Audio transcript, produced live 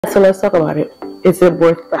So let's talk about it. Is it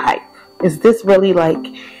worth the hype? Is this really like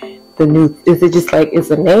the new, is it just like it's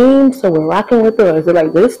a name so we're rocking with it, or is it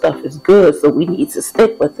like this stuff is good so we need to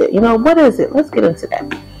stick with it? You know, what is it? Let's get into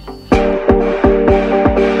that.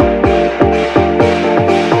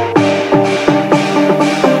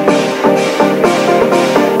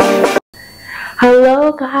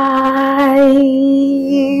 Hello guys,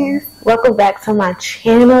 welcome back to my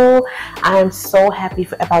channel. I am so happy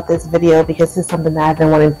about this video because this is something that I've been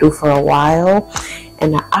wanting to do for a while,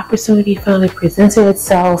 and the opportunity finally presented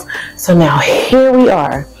itself. So now here we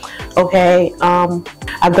are. Okay,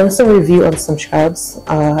 I've done some review on some scrubs,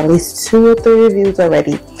 at least 2 or 3 reviews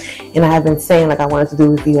already, and I have been saying like I wanted to do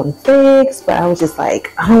a review on figs, but I was just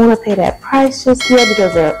like, I don't want to pay that price just yet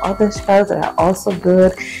because there are other scrubs that are also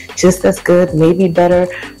good, just as good, maybe better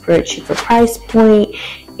for a cheaper price point.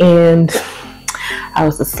 And I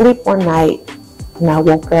was asleep one night and I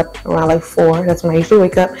woke up around like 4. That's when I usually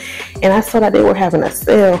wake up, and I saw that they were having a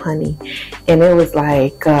sale, honey, and it was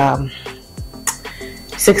like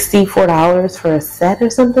 $64 for a set or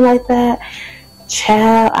something like that.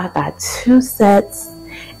 Child, I got 2 sets,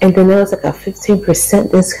 and then there was like a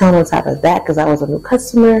 15% discount on top of that because I was a new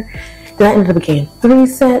customer. Then I ended up getting 3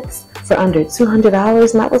 sets for under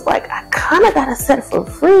 $200, and I was like, I kind of got a set for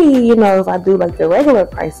free, you know, if I do like the regular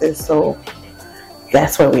prices. So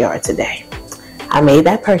that's where we are today. I made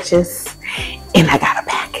that purchase and I got a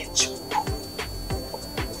package.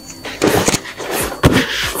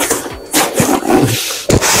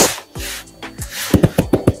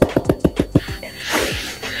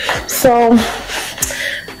 So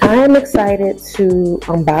I'm excited to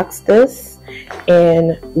unbox this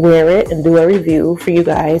and wear it and do a review for you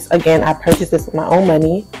guys. Again, I purchased this with my own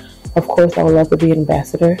money. Of course, I would love to be an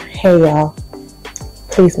ambassador. Hey y'all,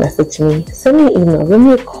 please message me, send me an email, give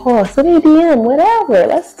me a call, send me a DM, whatever.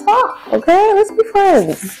 Let's talk, okay? Let's be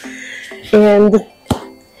friends. And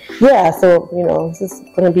yeah, so you know, this is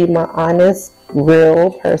gonna be my honest,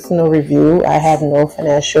 real, personal review. I have no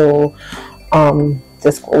financial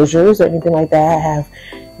disclosures or anything like that. I have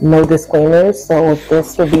no disclaimers, so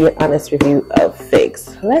this will be an honest review of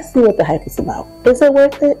figs. Let's see what the hype is about. Is it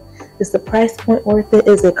worth it? Is the price point worth it?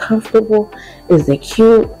 Is it comfortable? Is it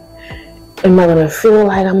cute? Am I gonna feel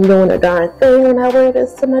like I'm doing a darn thing when I wear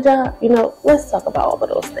this to my job? You know, let's talk about all of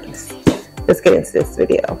those things. Let's get into this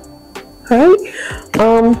video. All right.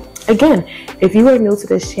 Again, if you are new to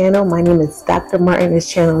this channel, my name is Dr. Martin. This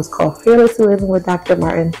channel is called Fearlessly Living with Dr.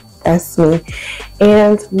 Martin. That's me.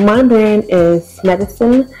 And my brand is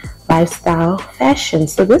medicine, lifestyle, fashion.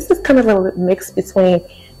 So this is kind of a mix between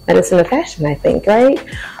medicine and fashion, I think, right?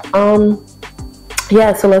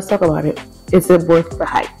 Yeah, so let's talk about it. Is it worth the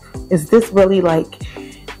hype? Is this really like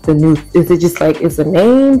the new, is it just like it's a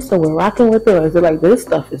name so we're rocking with it, or is it like this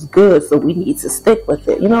stuff is good so we need to stick with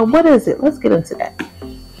it? You know, what is it? Let's get into that.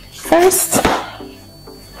 First,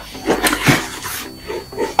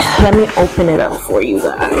 let me open it up for you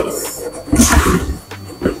guys.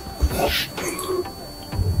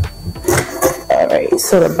 Alright,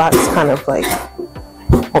 so the box kind of like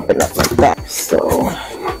open up like that. So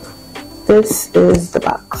this is the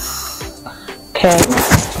box. Okay.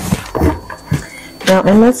 Now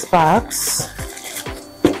in this box,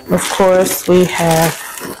 of course, we have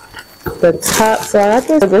the top.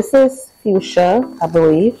 So this is Fuchsia, I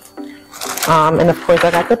believe. And of course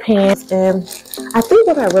I got the pants, and I think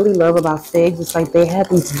what I really love about figs is like they have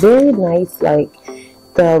these very nice like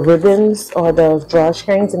the ribbons or the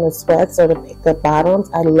drawstrings in the sweats or the bottoms.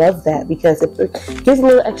 I love that because it gives a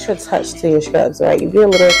little extra touch to your scrubs, right? You get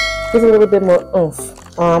gives a little bit more oomph,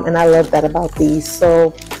 and I love that about these.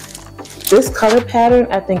 So this color pattern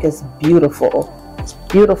I think is beautiful. It's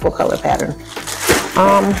beautiful color pattern.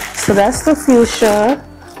 So that's the fuchsia.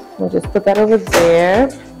 We'll just put that over there.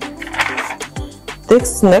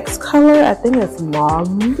 This next color, I think it's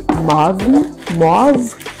mauve.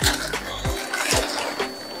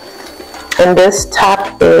 And this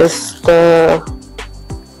top is the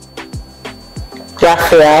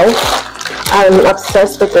Rafael. I'm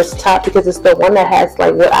obsessed with this top because it's the one that has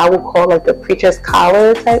like what I would call like the preacher's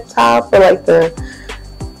collar type top, or like the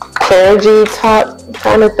clergy top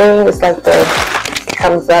kind of thing. It's like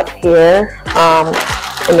comes up here.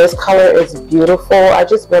 And this color is beautiful. I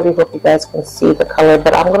just really hope you guys can see the color,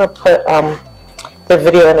 but I'm gonna put the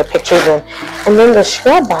video and the pictures in. And then the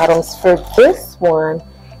scrub bottoms for this one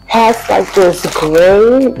has like this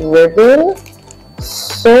gray ribbon.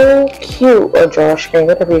 So cute, or drawstring,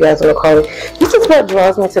 whatever you guys want to call it. This is what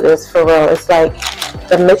draws me to this for real. It's like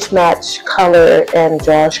the mismatch color and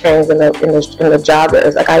drawstrings in the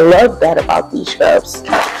joggers. Like I love that about these scrubs.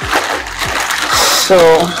 So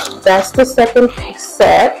that's the second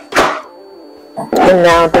set. And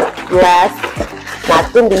now the last,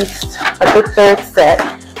 not the least, but the third set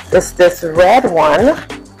is this red one.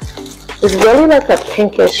 It's really like a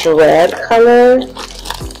pinkish red color.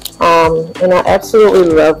 And I absolutely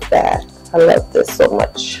love that. I love this so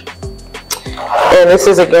much. And this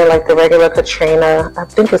is again like the regular Catarina. I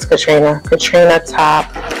think it's Catarina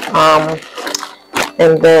top.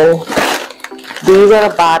 And then these are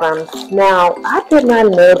the bottoms. Now, I did not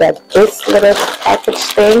know that this little package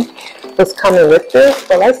thing was coming with this,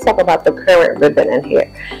 but let's talk about the current ribbon in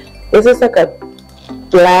here. This is like a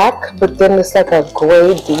black, but then it's like a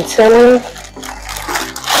gray detailing.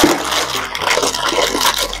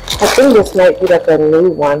 I think this might be like a new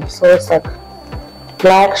one. So it's like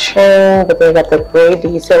black string, but they got the gray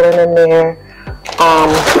detailing in there.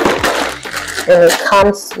 And it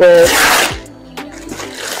comes with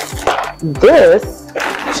this,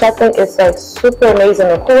 which I think is like super amazing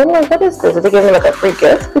and cool. I'm like, what is this? Did they give me like a free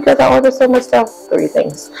gift because I ordered so much stuff? 3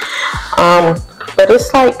 things. But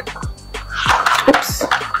it's like, oops,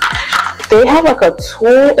 they have like a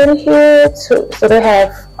tool in here too. So they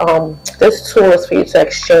have this tool is for you to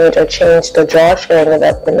exchange or change the drawstring in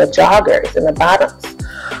the joggers in the bottoms.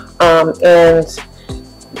 And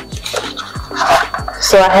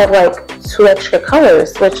so I have like 2 extra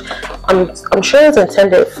colors, which I'm sure is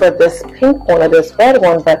intended for this pink one or this red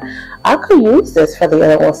one, but I could use this for the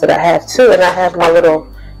other ones that I have too. And I have my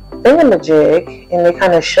little thingamajig, and they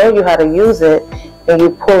kind of show you how to use it, and you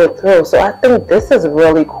pull it through. So I think this is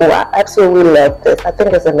really cool. I absolutely love this. I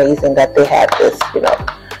think it's amazing that they have this, you know,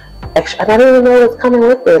 extra. And I didn't even know what's coming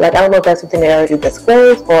with it. Like, I don't know if that's something they already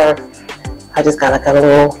disclosed, or I just got like a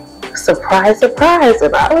little surprise,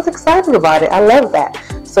 and I was excited about it. I love that.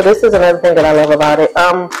 So this is another thing that I love about it.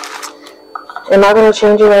 Am I going to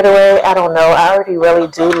change it right away? I don't know. I already really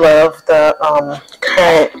do love the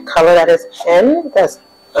current color that is in, that's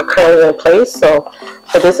currently in place. So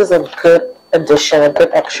this is a good addition, a good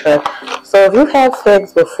extra. So if you've had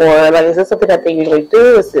figs before, like, is this something that they usually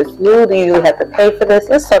do? Is this new? Do you usually have to pay for this?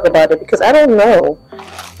 Let's talk about it, because I don't know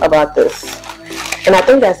about this. And I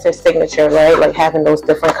think that's their signature, right? Like having those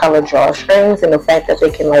different color drawstrings, and the fact that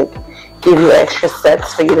they can like give you extra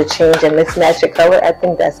sets for you to change and mix match your color. I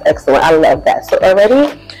think that's excellent. I love that. So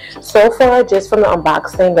already, so far, just from the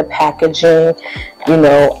unboxing, the packaging, you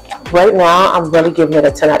know, right now I'm really giving it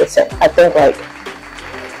a 10 out of 10. I think like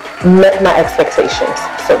met my expectations,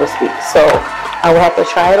 so to speak. So I will have to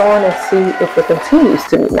try it on and see if it continues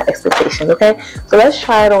to meet my expectations. Okay, so let's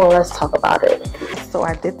try it on. Let's talk about it. So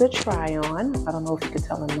I did the try on. I don't know if you could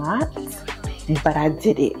tell or not, but I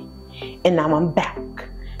did it, and now I'm back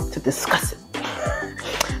to discuss it.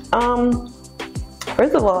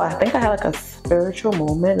 First of all, I think I had like a spiritual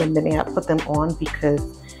moment, and then I put them on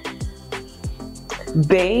because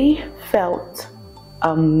they felt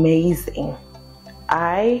amazing.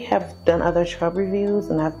 I have done other scrub reviews,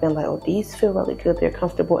 and I've been like, oh, these feel really good, they're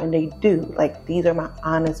comfortable, and they do. Like, these are my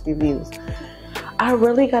honest reviews. I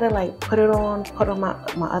really gotta like put on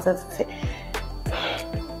my other fit.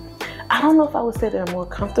 I don't know if I would say they're more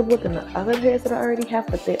comfortable than the other pairs that I already have,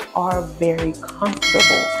 but they are very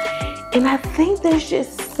comfortable. And I think there's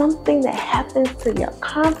just something that happens to your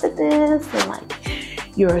confidence and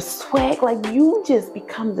like your swag. Like, you just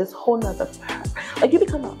become this whole nother person. Like, you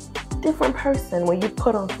become a different person when you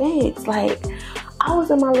put on figs. Like, I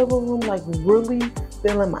was in my living room like really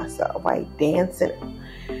feeling myself, like dancing.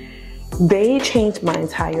 They changed my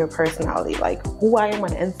entire personality. Like, who I am on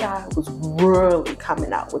the inside was really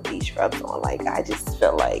coming out with these scrubs on. Like, I just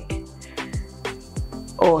feel like,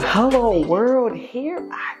 oh, hello world, here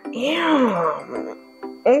I am.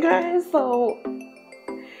 Okay, so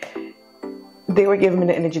they were giving me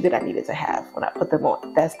the energy that I needed to have when I put them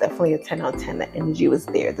on. That's definitely a 10 out of 10. The energy was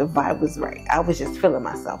there. The vibe was right. I was just feeling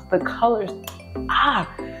myself. The colors,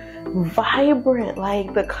 vibrant.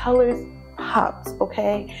 Like, the colors popped,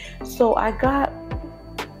 okay? So I got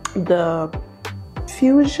the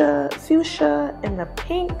fuchsia and the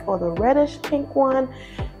pink, or the reddish pink one.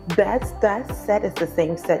 That set is the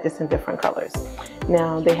same set, just in different colors.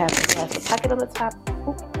 Now they have the pocket on the top.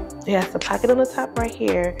 It has the pocket on the top right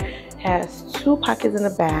here. Has 2 pockets in the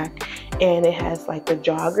back, and it has like the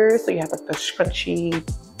jogger, so you have like the scrunchy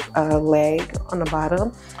leg on the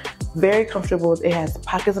bottom. Very comfortable. It has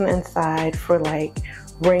pockets on the inside for like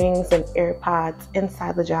rings and AirPods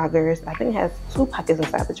inside the joggers. I think it has 2 pockets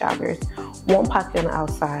inside the joggers, 1 pocket on the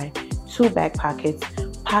outside, 2 back pockets,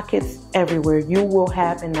 pockets everywhere. You will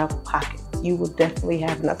have enough pockets. You will definitely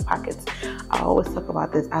have enough pockets. I always talk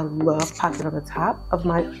about this. I love pockets on the top of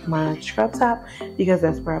my scrub top, because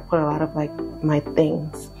that's where I put a lot of like my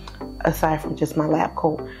things. aside from just my lab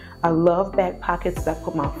coat. I love back pockets. I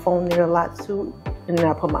put my phone there a lot too, and then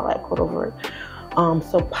I put my lab coat over it.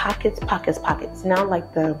 So pockets. Now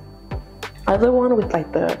like the other one with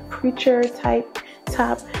like the preacher type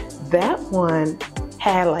top, that one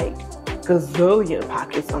had like gazillion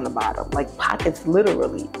pockets on the bottom, like pockets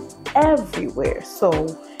literally everywhere. So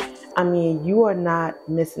I mean, you are not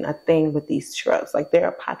missing a thing with these scrubs. Like there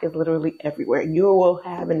are pockets literally everywhere. You will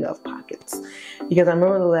have enough pockets, because I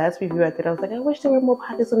remember the last review I did, I was like, I wish there were more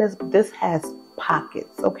pockets on this, but this has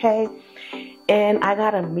pockets, okay? And I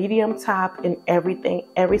got a medium top in everything.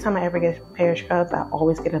 Every time I ever get a pair of scrubs, I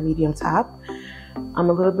always get a medium top. I'm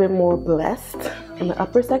a little bit more blessed in the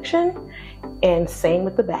upper section, and same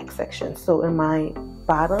with the back section. So in my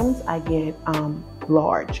bottoms, I get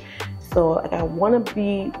large. So like, I want to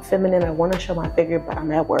be feminine, I want to show my figure, but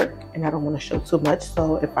I'm at work and I don't want to show too much.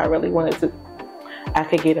 So if I really wanted to, I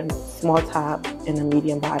could get a small top and a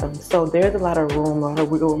medium bottom. So there's a lot of room, a lot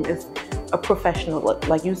of wiggle room. It's a professional look.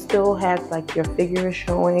 Like you still have like your figure is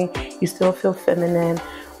showing, you still feel feminine,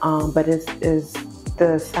 but it's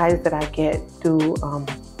the size that I get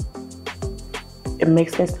it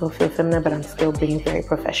makes me still feel feminine, but I'm still being very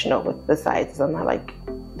professional with the sizes. I'm not like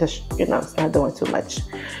this, you know, it's not doing too much.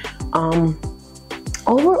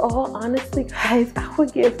 Overall, honestly, guys, I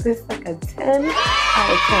would give this like a 10 out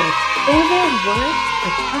of 10. Even worth the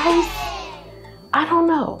price, I don't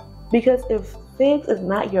know. Because if figs is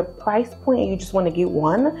not your price point and you just want to get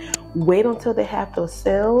one, wait until they have those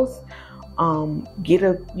sales.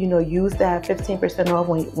 Use that 15% off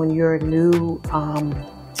when you're a new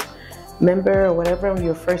member or whatever on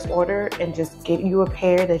your first order, and just get you a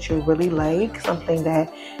pair that you really like, something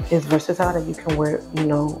that is versatile that you can wear, you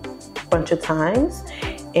know, a bunch of times,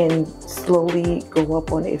 and slowly go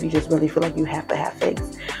up on it if you just really feel like you have to have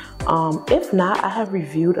figs. If not, I have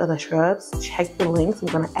reviewed other scrubs. Check the links. I'm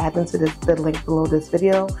going to add them to the link below this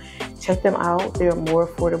video. Check them out. They're more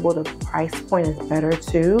affordable. The price point is better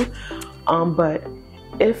too. But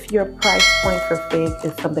if your price point for fig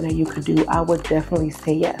is something that you could do, I would definitely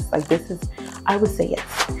say yes. Like I would say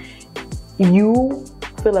yes. You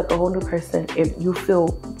feel like a whole new person if you feel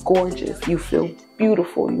gorgeous, you feel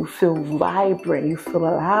beautiful, you feel vibrant, you feel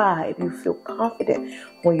alive, you feel confident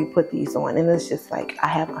when you put these on. And it's just like, I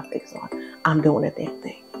have my figs on, I'm doing a damn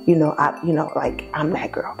thing. Like I'm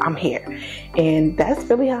that girl, I'm here. And that's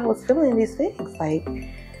really how I was feeling in these figs. Like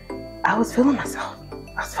I was feeling myself.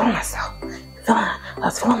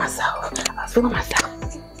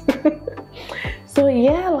 So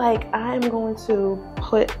yeah, like I'm going to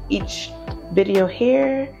put each video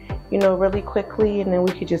here, you know, really quickly, and then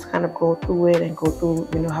we could just kind of go through it and go through,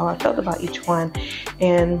 you know, how I felt about each one.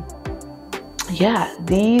 And yeah,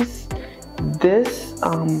 this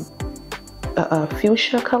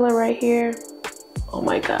fuchsia color right here, oh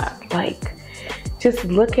my god, like just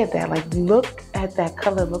look at that, like look at that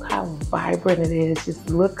color, look how vibrant it is, just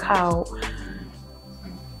look how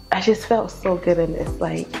I just felt so good in this.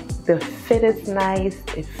 Like the fit is nice,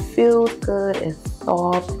 it feels good, it's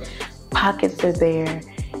soft, pockets are there,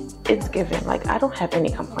 it's given. Like I don't have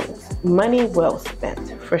any complaints. Money well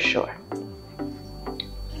spent for sure.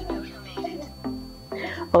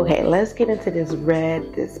 Okay, let's get into this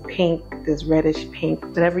red, this pink, this reddish pink,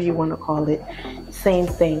 whatever you want to call it. Same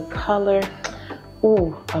thing, color,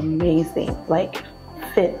 ooh, amazing. Like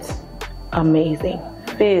fit, amazing.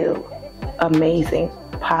 Feel, amazing.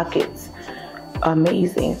 Pockets,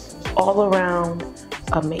 amazing. All around,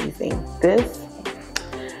 amazing. This,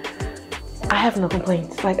 I have no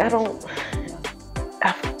complaints. Like I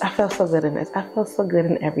felt so good in this. I felt so good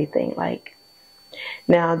in everything. Like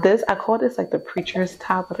now this, I call this like the preacher's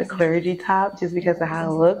top or the clergy top just because of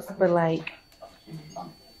how it looks. But like,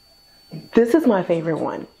 this is my favorite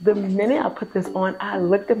one. The minute I put this on, I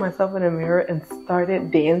looked at myself in the mirror and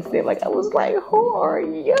started dancing. Like I was like, who are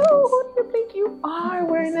you? Who do you think you are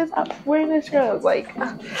wearing this scrub? Like,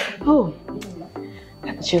 oh,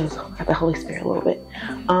 got the chills, got the Holy Spirit a little bit.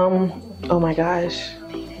 Oh my gosh,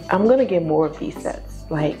 I'm gonna get more of these sets.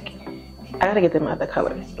 Like I gotta get them other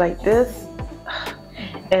colors. Like this.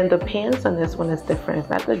 And the pants on this one is different. It's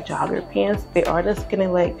not the jogger pants. They are the skinny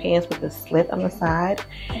leg pants with a slit on the side.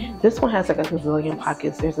 This one has like a gazillion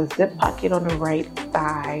pockets. There's a zip pocket on the right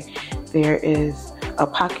thigh. There is a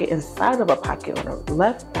pocket inside of a pocket on the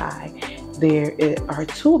left thigh. There are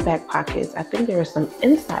two back pockets. I think there are some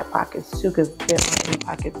inside pockets too, because there aren't any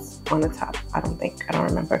pockets on the top. I don't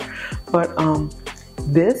remember. But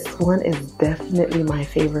this one is definitely my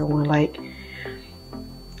favorite one. Like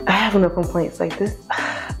I have no complaints. Like this,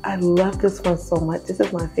 I love this one so much. This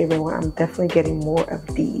is my favorite one. I'm definitely getting more of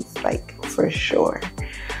these, like for sure.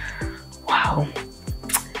 Wow.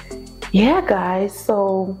 Yeah, guys,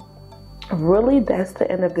 so really that's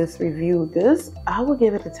the end of this review. This, I will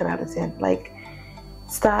give it a 10 out of 10. Like,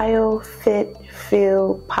 style, fit,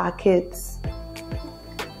 feel, pockets,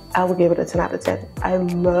 I will give it a 10 out of 10. I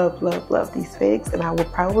love, love, love these figs, and I will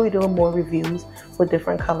probably do more reviews with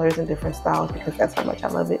different colors and different styles because that's how much I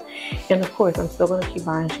love it. And of course, I'm still going to keep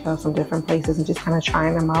buying scrubs from different places and just kind of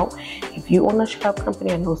trying them out. If you own a scrub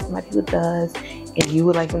company, I know somebody who does, and you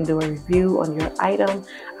would like them to do a review on your item,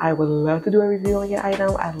 I would love to do a review on your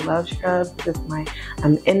item. I love scrubs because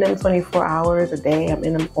I'm in them 24 hours a day. I'm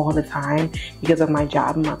in them all the time because of my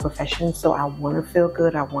job and my profession. So I want to feel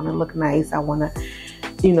good. I want to look nice. I want to,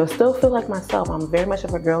 you know, still feel like myself. I'm very much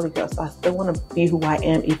of a girly girl, so I still want to be who I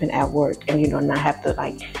am even at work, and, you know, not have to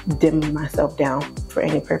like dim myself down for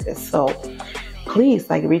any purpose. So please,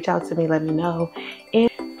 like, reach out to me, let me know.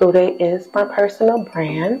 And Blohdi is my personal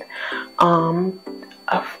brand.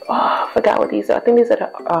 I forgot what these are. I think these are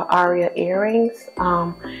the Aria earrings.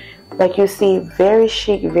 Like you see, very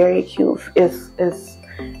chic, very cute. It's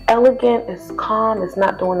elegant, it's calm, it's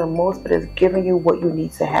not doing the most, but it's giving you what you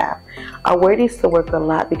need to have. I wear these to work a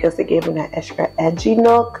lot because they give me that extra edgy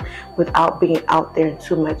look without being out there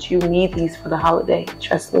too much. You need these for the holiday.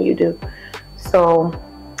 Trust me, you do. So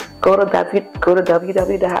go to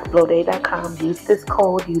www.blohdi.com. Use this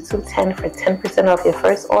code 𝐒𝐜𝐫10 for 10% off your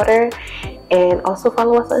first order. And also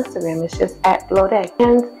follow us on Instagram. It's just @Blohdi.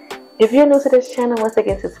 And if you're new to this channel, once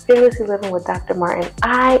again, it's Fearlessly Living with Dr. Martin.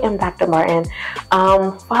 I am Dr. Martin.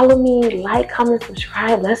 Follow me, like, comment,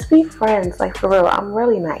 subscribe. Let's be friends. Like, for real, I'm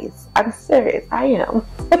really nice. I'm serious. I am.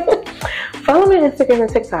 Follow me on Instagram and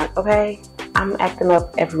TikTok, okay? I'm acting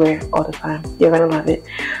up everywhere all the time. You're gonna love it.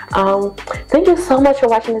 Thank you so much for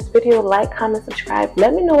watching this video. Like, comment, subscribe.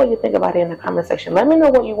 Let me know what you think about it in the comment section. Let me know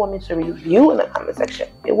what you want me to review in the comment section.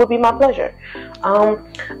 It would be my pleasure.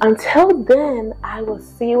 Until then, I will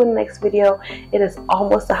see you in the next video. It is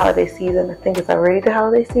almost the holiday season. I think it's already the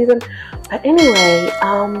holiday season. But anyway,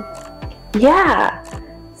 yeah.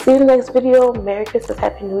 See you in the next video. Merry Christmas,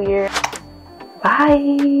 Happy New Year.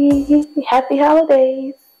 Bye. Happy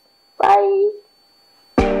holidays. Bye.